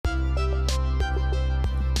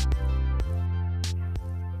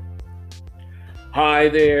Hi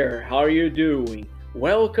there, how are you doing?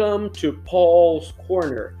 Welcome to Paul's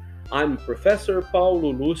Corner. I'm Professor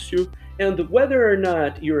Paulo Lúcio, and whether or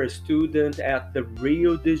not you're a student at the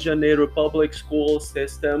Rio de Janeiro public school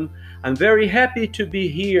system, I'm very happy to be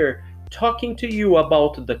here talking to you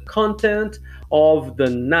about the content of the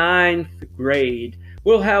 9th grade.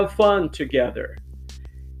 We'll have fun together.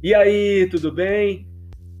 E aí, tudo bem?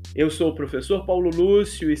 Eu sou o professor Paulo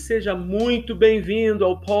Lúcio e seja muito bem-vindo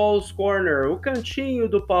ao Paul's Corner, o cantinho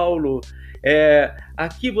do Paulo.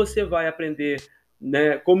 Aqui você vai aprender,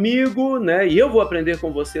 né, comigo, né, e eu vou aprender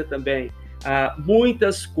com você também,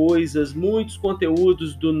 muitas coisas, muitos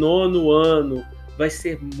conteúdos do 9º ano. Vai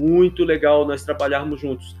ser muito legal nós trabalharmos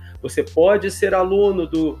juntos. Você pode ser aluno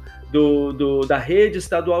da rede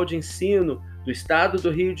estadual de ensino do estado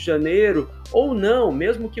do Rio de Janeiro, ou não,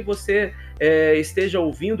 mesmo que você esteja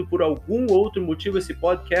ouvindo por algum outro motivo esse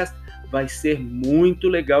podcast, vai ser muito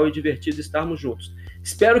legal e divertido estarmos juntos.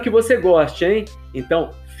 Espero que você goste, hein?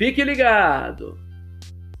 Então, fique ligado!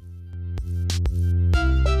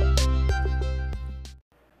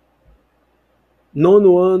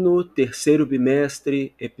 Nono ano, 3º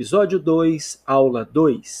bimestre, episódio 2, aula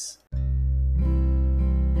 2.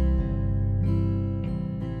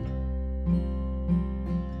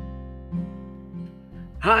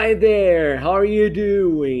 Hi there, how are you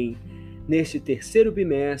doing? Neste 3º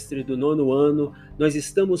bimestre do 9º ano, nós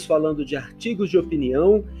estamos falando de artigos de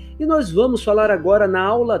opinião e nós vamos falar agora na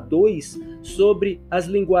aula 2 sobre as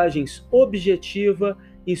linguagens objetiva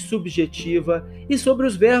e subjetiva e sobre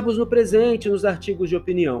os verbos no presente nos artigos de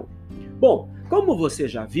opinião. Bom, como você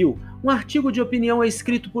já viu, um artigo de opinião é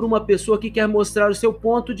escrito por uma pessoa que quer mostrar o seu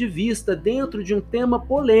ponto de vista dentro de um tema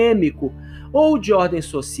polêmico, ou de ordem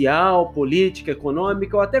social, política,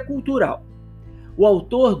 econômica ou até cultural. O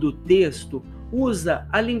autor do texto usa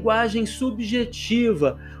a linguagem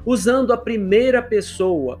subjetiva, usando a primeira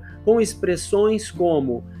pessoa, com expressões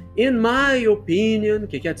como in my opinion,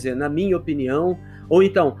 que quer dizer na minha opinião, ou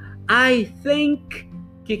então I think,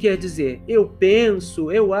 que quer dizer eu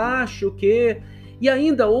penso, eu acho que, e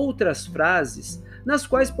ainda outras frases nas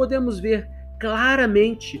quais podemos ver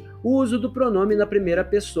claramente o uso do pronome na primeira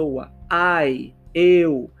pessoa, I,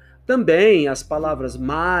 eu. Também as palavras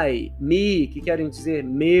my, me, que querem dizer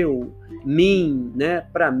meu, mim, né,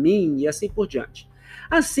 para mim e assim por diante.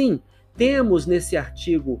 Assim, temos nesse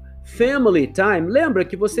artigo family time, lembra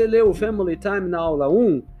que você leu o family time na aula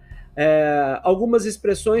 1? Algumas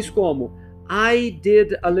expressões como I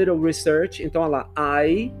did a little research, então olha lá,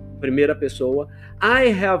 I, primeira pessoa,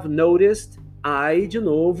 I have noticed, I de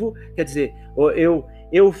novo, quer dizer,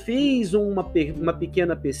 eu fiz uma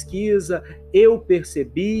pequena pesquisa, eu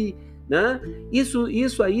percebi, né?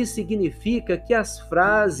 Isso aí significa que as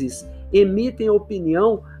frases emitem a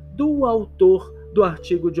opinião do autor do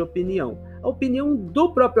artigo de opinião, a opinião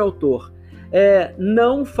do próprio autor,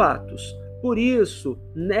 não fatos. Por isso,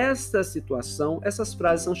 nesta situação, essas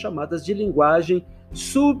frases são chamadas de linguagem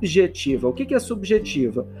subjetiva. O que é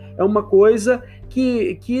subjetiva? É uma coisa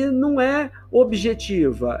que não é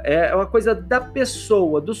objetiva, é uma coisa da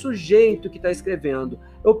pessoa, do sujeito que está escrevendo,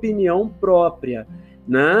 opinião própria,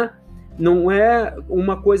 né? Não é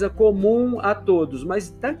uma coisa comum a todos, mas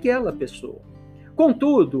daquela pessoa.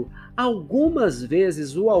 Contudo, algumas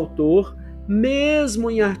vezes o autor,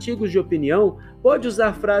 mesmo em artigos de opinião, pode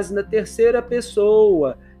usar frases na terceira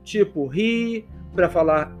pessoa, tipo he, para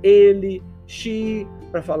falar ele, she,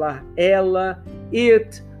 para falar ela,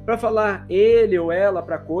 it, para falar ele ou ela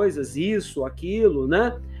para coisas, isso, aquilo,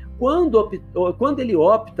 né? Quando ele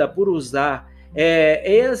opta por usar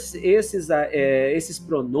esses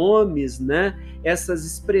pronomes, né? Essas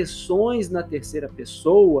expressões na terceira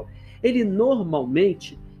pessoa, ele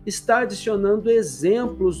normalmente está adicionando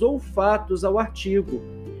exemplos ou fatos ao artigo.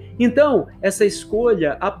 Então, essa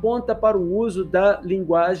escolha aponta para o uso da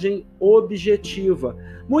linguagem objetiva.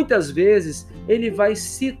 Muitas vezes, ele vai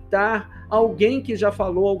citar alguém que já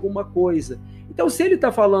falou alguma coisa. Então, se ele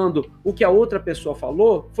está falando o que a outra pessoa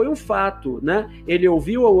falou, foi um fato, né? Ele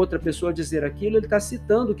ouviu a outra pessoa dizer aquilo, ele está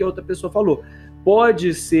citando o que a outra pessoa falou.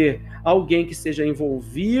 Pode ser alguém que esteja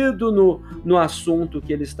envolvido no assunto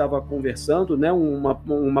que ele estava conversando, né?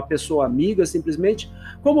 Uma pessoa amiga, simplesmente,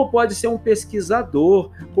 como pode ser um pesquisador,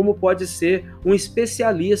 como pode ser um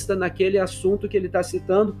especialista naquele assunto que ele está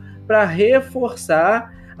citando para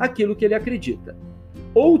reforçar aquilo que ele acredita.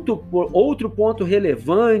 Outro ponto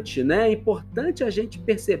relevante, né? É importante a gente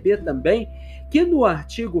perceber também que no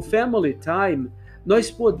artigo Family Time nós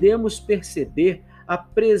podemos perceber a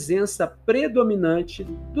presença predominante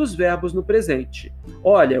dos verbos no presente.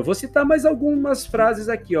 Olha, eu vou citar mais algumas frases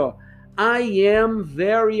aqui, ó. I am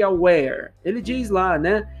very aware. Ele diz lá,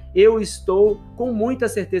 né? Eu estou com muita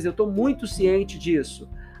certeza, eu estou muito ciente disso.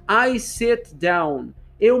 I sit down.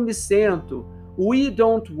 Eu me sento. We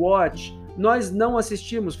don't watch. Nós não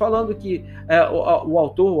assistimos, falando que o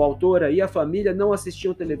autor, a autora e a família não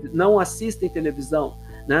assistem televisão,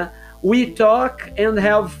 né? We talk and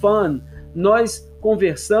have fun. Nós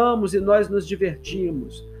conversamos e nós nos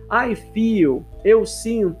divertimos. I feel, eu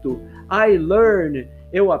sinto. I learn,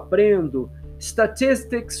 eu aprendo.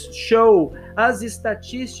 Statistics show, as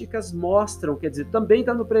estatísticas mostram, quer dizer, também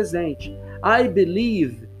está no presente. I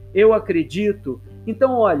believe, eu acredito.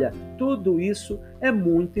 Então, olha, tudo isso é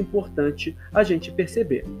muito importante a gente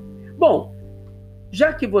perceber. Bom,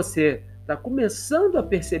 já que você está começando a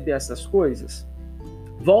perceber essas coisas,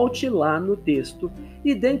 volte lá no texto,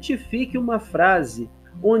 identifique uma frase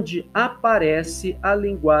onde aparece a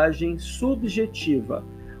linguagem subjetiva,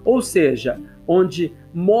 ou seja, onde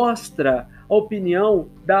mostra a opinião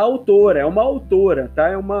da autora. É uma autora, tá?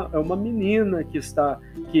 É uma menina que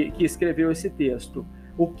escreveu esse texto.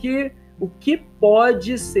 O que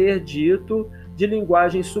pode ser dito de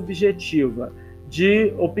linguagem subjetiva,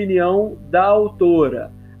 de opinião da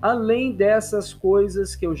autora, além dessas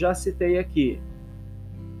coisas que eu já citei aqui?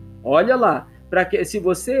 Olha lá, se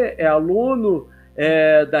você é aluno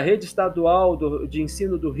da Rede Estadual de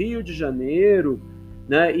Ensino do Rio de Janeiro,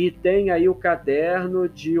 né, e tem aí o caderno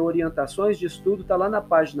de orientações de estudo, está lá na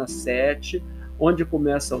página 7, onde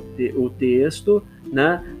começa o texto,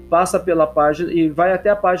 né, passa pela página e vai até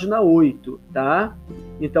a página 8, tá?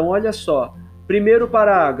 Então, olha só, primeiro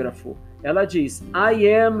parágrafo, ela diz,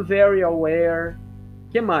 I am very aware.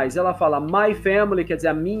 O que mais? Ela fala, my family, quer dizer,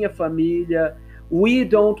 a minha família. We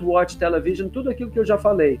don't watch television, tudo aquilo que eu já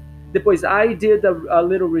falei. Depois, I did a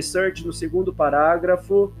little research no segundo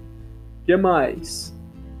parágrafo. O que mais?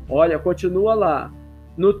 Olha, continua lá.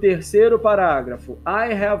 No terceiro parágrafo,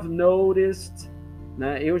 I have noticed,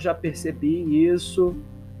 né? Eu já percebi isso,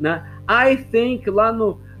 né? I think, lá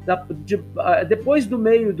depois do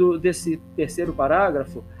meio desse terceiro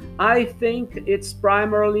parágrafo, I think it's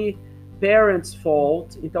primarily parents'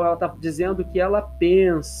 fault. Então ela está dizendo que ela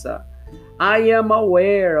pensa. I am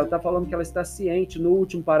aware, ela está falando que ela está ciente no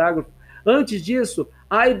último parágrafo. Antes disso,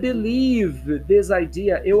 I believe this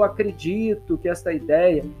idea, eu acredito que esta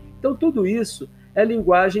ideia. Então tudo isso é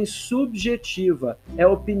linguagem subjetiva, é a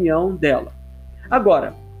opinião dela.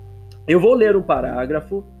 Agora, eu vou ler um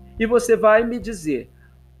parágrafo e você vai me dizer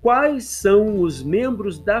quais são os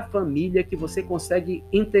membros da família que você consegue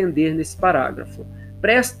entender nesse parágrafo.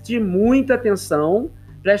 Preste muita atenção,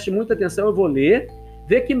 eu vou ler,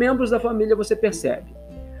 vê que membros da família você percebe.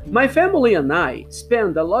 My family and I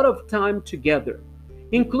spend a lot of time together,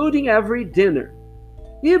 including every dinner.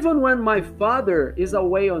 Even when my father is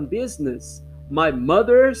away on business, my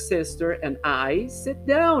mother, sister, and I sit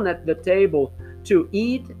down at the table to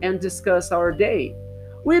eat and discuss our day.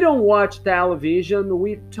 We don't watch television,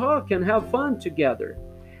 we talk and have fun together.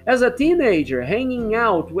 As a teenager, hanging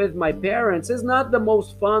out with my parents is not the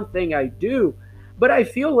most fun thing I do, but I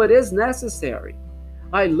feel it is necessary.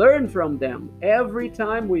 I learn from them every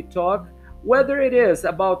time we talk, whether it is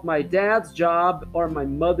about my dad's job or my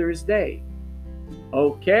mother's day.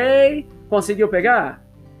 Ok? Conseguiu pegar?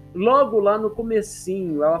 Logo lá no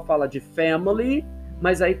comecinho, ela fala de family,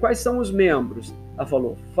 mas aí quais são os membros? Ela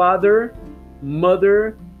falou father,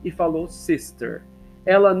 mother e falou sister.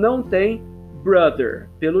 Ela não tem brother,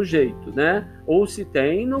 pelo jeito, né? Ou se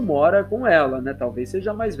tem, não mora com ela, né? Talvez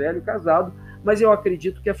seja mais velho, casado, mas eu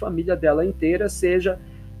acredito que a família dela inteira seja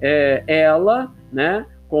ela, né?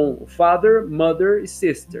 Com father, mother e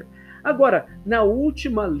sister. Agora, na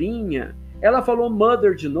última linha, ela falou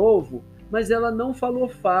mother de novo, mas ela não falou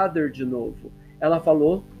father de novo. Ela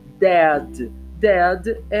falou dad. Dad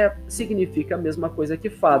significa a mesma coisa que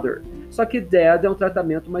father, só que dad é um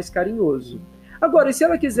tratamento mais carinhoso. Agora, e se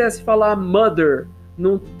ela quisesse falar mother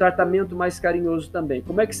num tratamento mais carinhoso também,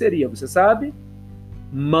 como é que seria? Você sabe?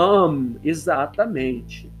 Mom,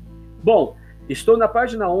 exatamente. Bom, estou na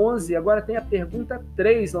página 11, agora tem a pergunta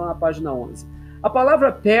 3 lá na página 11. A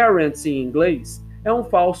palavra parents em inglês é um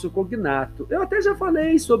falso cognato. Eu até já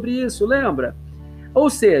falei sobre isso, lembra? Ou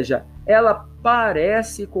seja, ela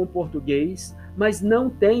parece com português, mas não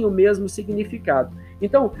tem o mesmo significado.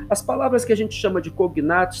 Então, as palavras que a gente chama de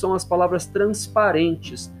cognato são as palavras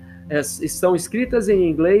transparentes. São escritas em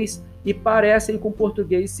inglês e parecem com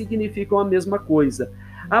português, significam a mesma coisa.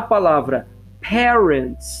 A palavra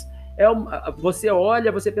parents, você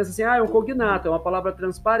olha, você pensa assim, é um cognato, é uma palavra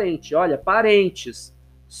transparente. Olha, parentes,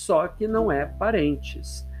 só que não é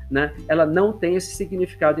parentes, né? Ela não tem esse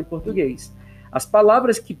significado em português. As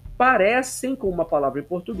palavras que parecem com uma palavra em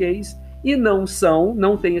português e não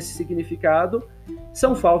têm esse significado,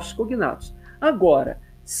 são falsos cognatos. Agora,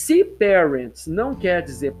 se parents não quer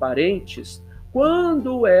dizer parentes,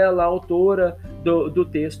 quando ela, a autora do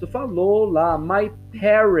texto, falou lá, my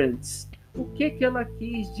parents, o que ela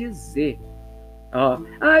quis dizer?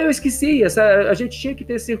 Eu esqueci, a gente tinha que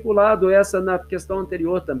ter circulado essa na questão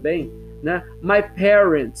anterior também, né? My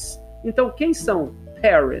parents. Então, quem são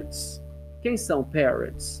parents? Quem são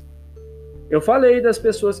parents? Eu falei das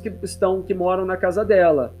pessoas que moram na casa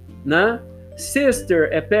dela, né? Sister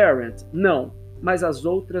é parent? Não. Mas as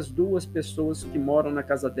outras duas pessoas que moram na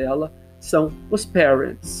casa dela são os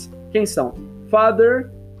parents. Quem são? Father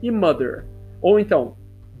e mother. Ou então,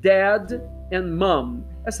 dad and mom.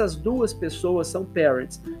 Essas duas pessoas são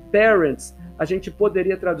parents. Parents, a gente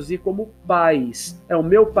poderia traduzir como pais. É o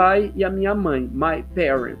meu pai e a minha mãe. My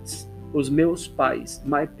parents. Os meus pais.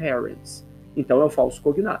 My parents. Então é o falso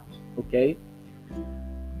cognato, ok?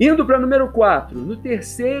 Indo para o número 4. No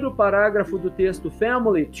terceiro parágrafo do texto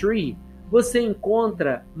Family Tree, você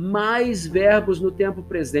encontra mais verbos no tempo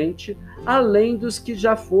presente, além dos que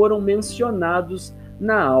já foram mencionados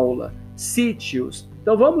na aula. Sítios.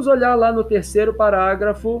 Então vamos olhar lá no terceiro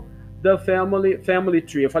parágrafo da Family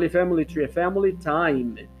Tree. Eu falei Family Tree, é Family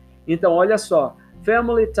Time. Então olha só,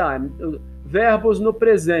 Family Time, verbos no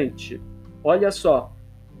presente. Olha só,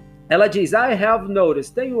 ela diz I have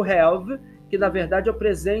noticed. Tem o have, que na verdade é o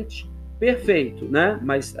presente perfeito, né?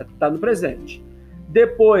 Mas está no presente.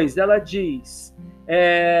 Depois ela diz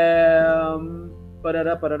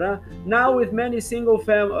now with many single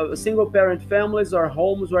parent families or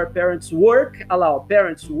homes where parents work,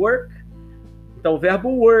 parents work. Então o verbo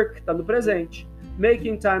work está no presente.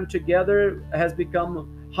 Making time together has become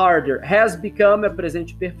harder. Has become é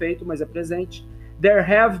presente perfeito, mas é presente. There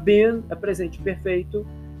have been é presente perfeito,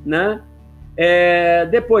 né?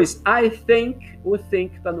 Depois I think, o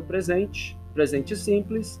think está no presente, presente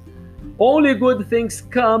simples. Only good things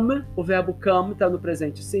come, o verbo come está no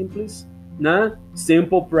presente simples, né?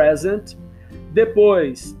 Simple present.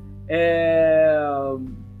 Depois,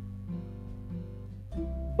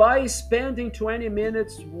 by spending 20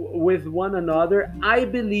 minutes with one another, I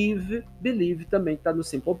believe, believe também está no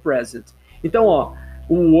simple present. Então,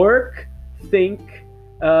 work, think,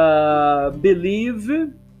 believe,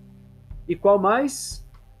 e qual mais?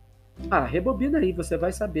 Rebobina aí, você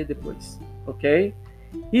vai saber depois, ok?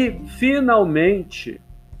 E, finalmente,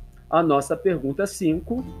 a nossa pergunta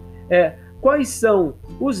 5 é: quais são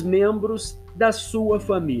os membros da sua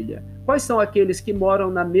família? Quais são aqueles que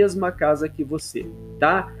moram na mesma casa que você,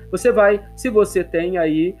 tá? Você vai, se você tem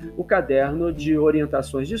aí o caderno de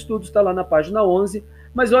orientações de estudos, está lá na página 11,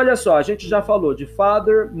 mas olha só, a gente já falou de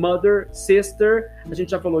father, mother, sister, a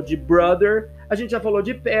gente já falou de brother, a gente já falou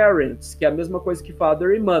de parents, que é a mesma coisa que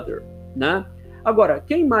father e mother, né? Agora,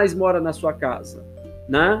 quem mais mora na sua casa,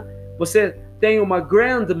 né? Você tem uma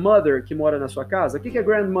grandmother que mora na sua casa? O que é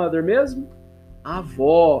grandmother mesmo?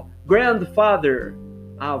 Avó. Grandfather,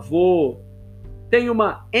 avô. Tem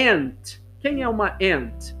uma aunt. Quem é uma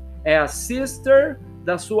aunt? É a sister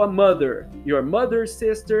da sua mother. Your mother's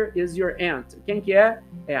sister is your aunt. Quem que é?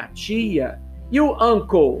 É a tia. E o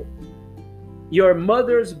uncle? Your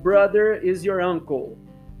mother's brother is your uncle.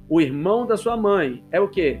 O irmão da sua mãe é o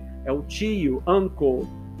quê? É o tio, uncle,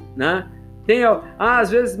 né?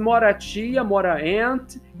 Às vezes mora a tia, mora a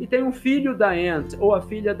aunt, e tem um filho da aunt, ou a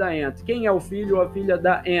filha da aunt. Quem é o filho ou a filha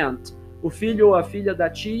da aunt? O filho ou a filha da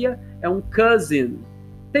tia é um cousin.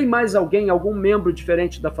 Tem mais alguém, algum membro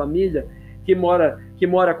diferente da família que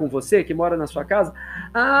mora com você, que mora na sua casa?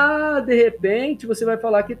 De repente você vai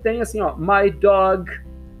falar que tem assim, my dog,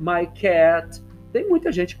 my cat. Tem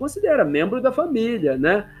muita gente que considera membro da família,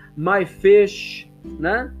 né? My fish,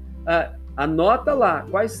 né? Anota lá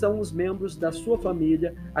quais são os membros da sua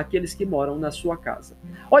família, aqueles que moram na sua casa.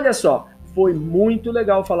 Olha só, foi muito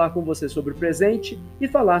legal falar com você sobre o presente e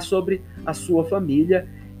falar sobre a sua família.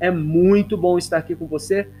 É muito bom estar aqui com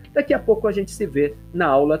você. Daqui a pouco a gente se vê na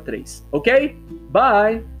aula 3, ok?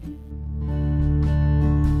 Bye!